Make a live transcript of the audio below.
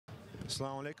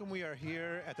Assalamu alaikum. We are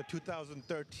here at the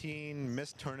 2013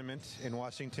 Miss Tournament in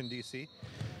Washington, D.C.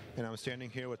 And I'm standing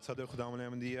here with Sadr Khudam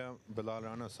al-Ahmadiyya, Bilal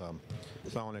Rana Sahab.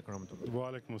 Assalamu alaikum warahmatullah. Wa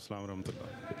alaikum assalam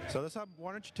warahmatullah. So Sahab,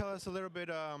 why don't you tell us a little bit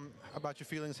about your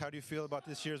feelings? How do you feel about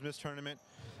this year's Miss Tournament?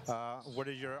 What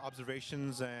are your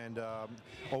observations and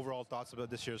overall thoughts about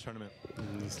this year's tournament?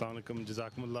 Assalamu alaikum,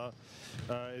 jazakumullah.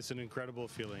 It's an incredible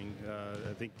feeling.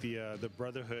 I think the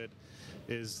brotherhood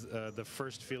is the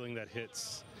first feeling that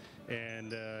hits.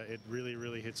 And it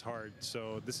really hits hard.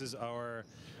 So this is our,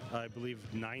 I believe,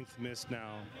 9th Miss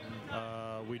now.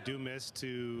 We do Miss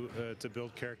to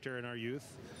build character in our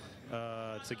youth,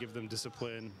 to give them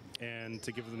discipline, and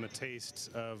to give them a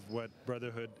taste of what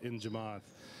brotherhood in Jamaat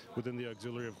within the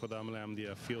auxiliary of Khudam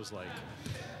al-Ahmadiyya feels like.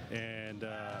 And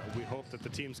we hope that the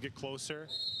teams get closer.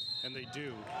 And they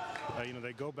do.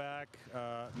 They go back.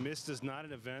 Miss is not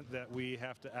an event that we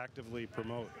have to actively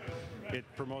promote. It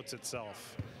promotes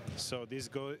itself. So these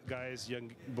guys,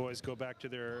 young boys, go back to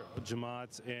their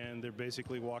Jamaats and they're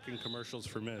basically walking commercials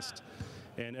for Mist.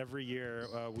 And every year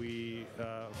we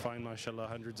find, mashallah,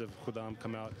 hundreds of Khudam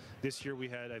come out. This year we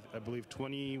had, I believe,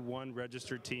 21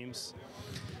 registered teams.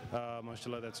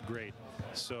 Mashallah, that's great.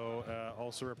 So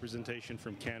also representation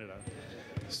from Canada.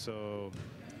 So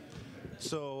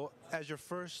as your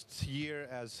first year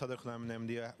as Sadr Khudam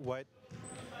al-Ahmadiyya,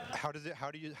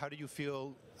 how do you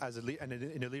feel as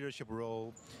in a leadership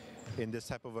role in this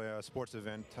type of a sports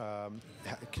event? Can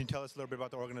you tell us a little bit about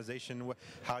the organization?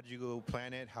 How did you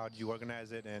plan it? How did you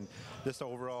organize it? And just the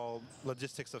overall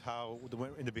logistics of how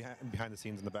behind the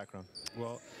scenes in the background.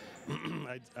 Well,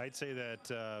 I'd say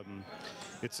that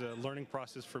it's a learning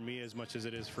process for me as much as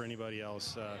it is for anybody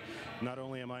else. Not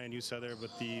only am I a new Sadr,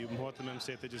 but the Muhtamim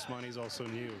Sayyid Jismani is also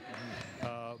new.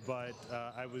 But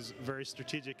I was very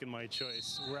strategic in my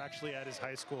choice. We're actually at his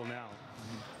high school now,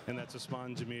 and that's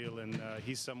Usman Jamil, and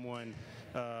he's someone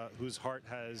whose heart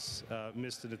has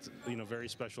missed its very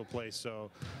special place. So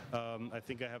I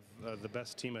think I have the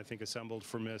best team assembled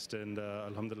for Mist, and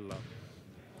alhamdulillah.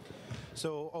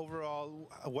 So overall,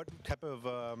 what type of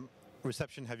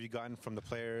reception have you gotten from the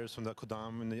players, from the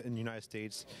Khudam in the United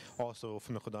States, also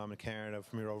from the Khudam in Canada,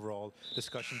 from your overall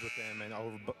discussions with them and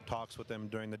talks with them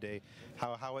during the day?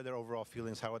 How are their overall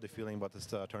feelings? How are they feeling about this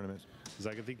tournament?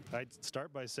 I think I'd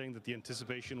start by saying that the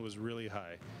anticipation was really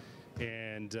high.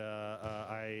 And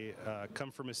I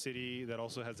come from a city that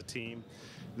also has a team.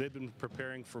 They've been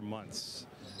preparing for months.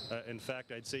 In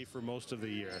fact, I'd say for most of the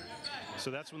year. So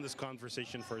that's when this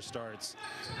conversation first starts.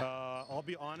 I'll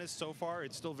be honest, so far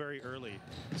it's still very early.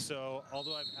 So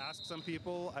although I've asked some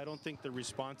people, I don't think the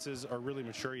responses are really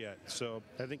mature yet. So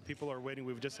I think people are waiting.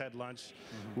 We've just had lunch.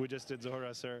 We just did Zohar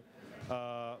Asr.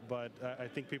 But I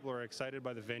think people are excited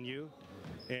by the venue.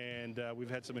 And we've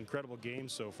had some incredible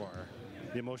games so far.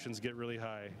 The emotions get really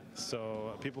high,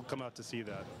 so people come out to see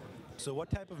that. So what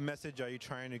type of message are you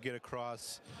trying to get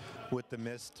across with the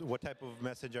Mist? What type of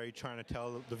message are you trying to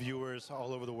tell the viewers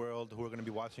all over the world who are going to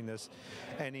be watching this?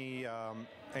 Any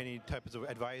types of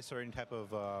advice or any type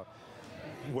of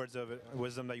words of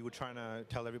wisdom that you were trying to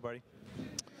tell everybody?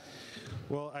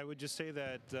 Well, I would just say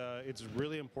that it's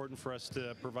really important for us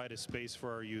to provide a space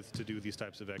for our youth to do these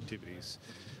types of activities.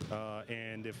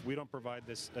 And if we don't provide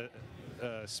this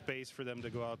space for them to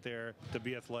go out there, to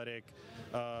be athletic,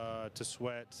 to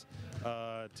sweat,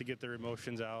 to get their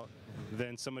emotions out,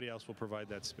 then somebody else will provide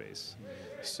that space.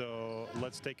 So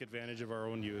let's take advantage of our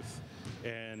own youth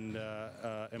and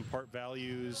impart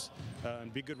values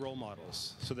and be good role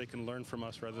models so they can learn from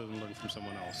us rather than learn from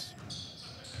someone else.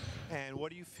 And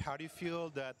how do you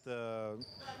feel that the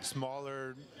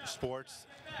smaller sports,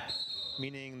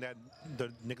 meaning that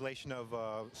the neglection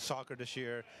of soccer this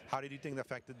year, how did you think that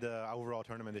affected the overall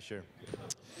tournament this year?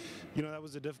 That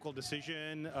was a difficult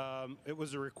decision. It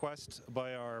was a request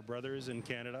by our brothers in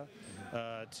Canada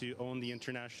to own the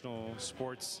international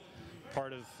sports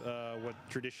part of what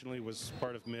traditionally was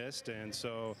part of Mist, and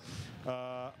so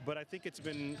but I think it's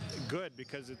been good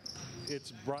because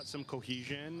it's brought some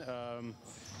cohesion.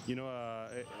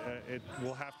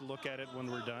 We'll have to look at it when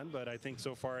we're done, but I think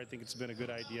so far it's been a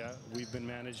good idea. We've been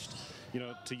managed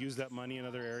to use that money in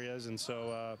other areas, and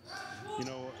so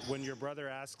when your brother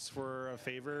asks for a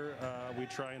favor, we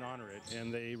try and honor it,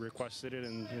 and they requested it,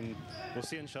 and we'll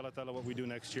see inshallah ta'ala what we do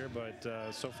next year,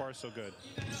 but so far so good.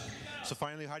 So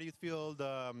finally, how do you feel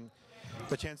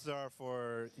the chances are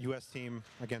for U.S. team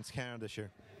against Canada this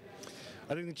year?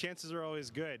 I think the chances are always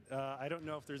good. I don't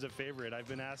know if there's a favorite. I've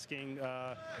been asking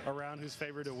around who's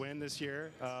favored to win this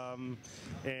year,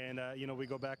 and we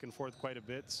go back and forth quite a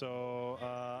bit. So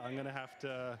I'm going to have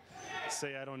to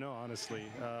say I don't know, honestly.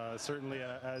 Certainly,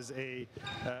 as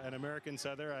an American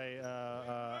Sadr,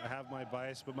 I have my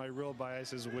bias, but my real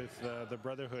bias is with the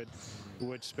brotherhood,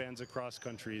 which spans across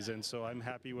countries. And so I'm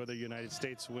happy whether United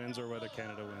States wins or whether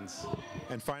Canada wins.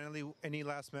 And finally, any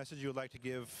last message you would like to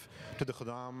give to the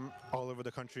Khuddam all over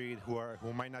the country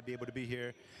who might not be able to be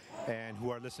here and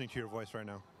who are listening to your voice right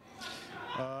now?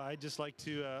 I'd just like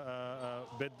to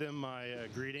bid them my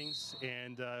greetings,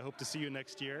 and I hope to see you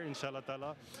next year, inshallah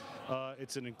ta'ala.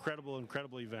 It's an incredible,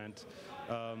 incredible event.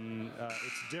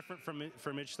 It's different from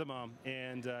Ijtima,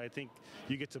 and I think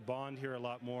you get to bond here a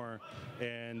lot more,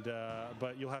 and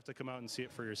but you'll have to come out and see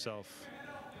it for yourself.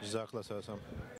 Jazakallah.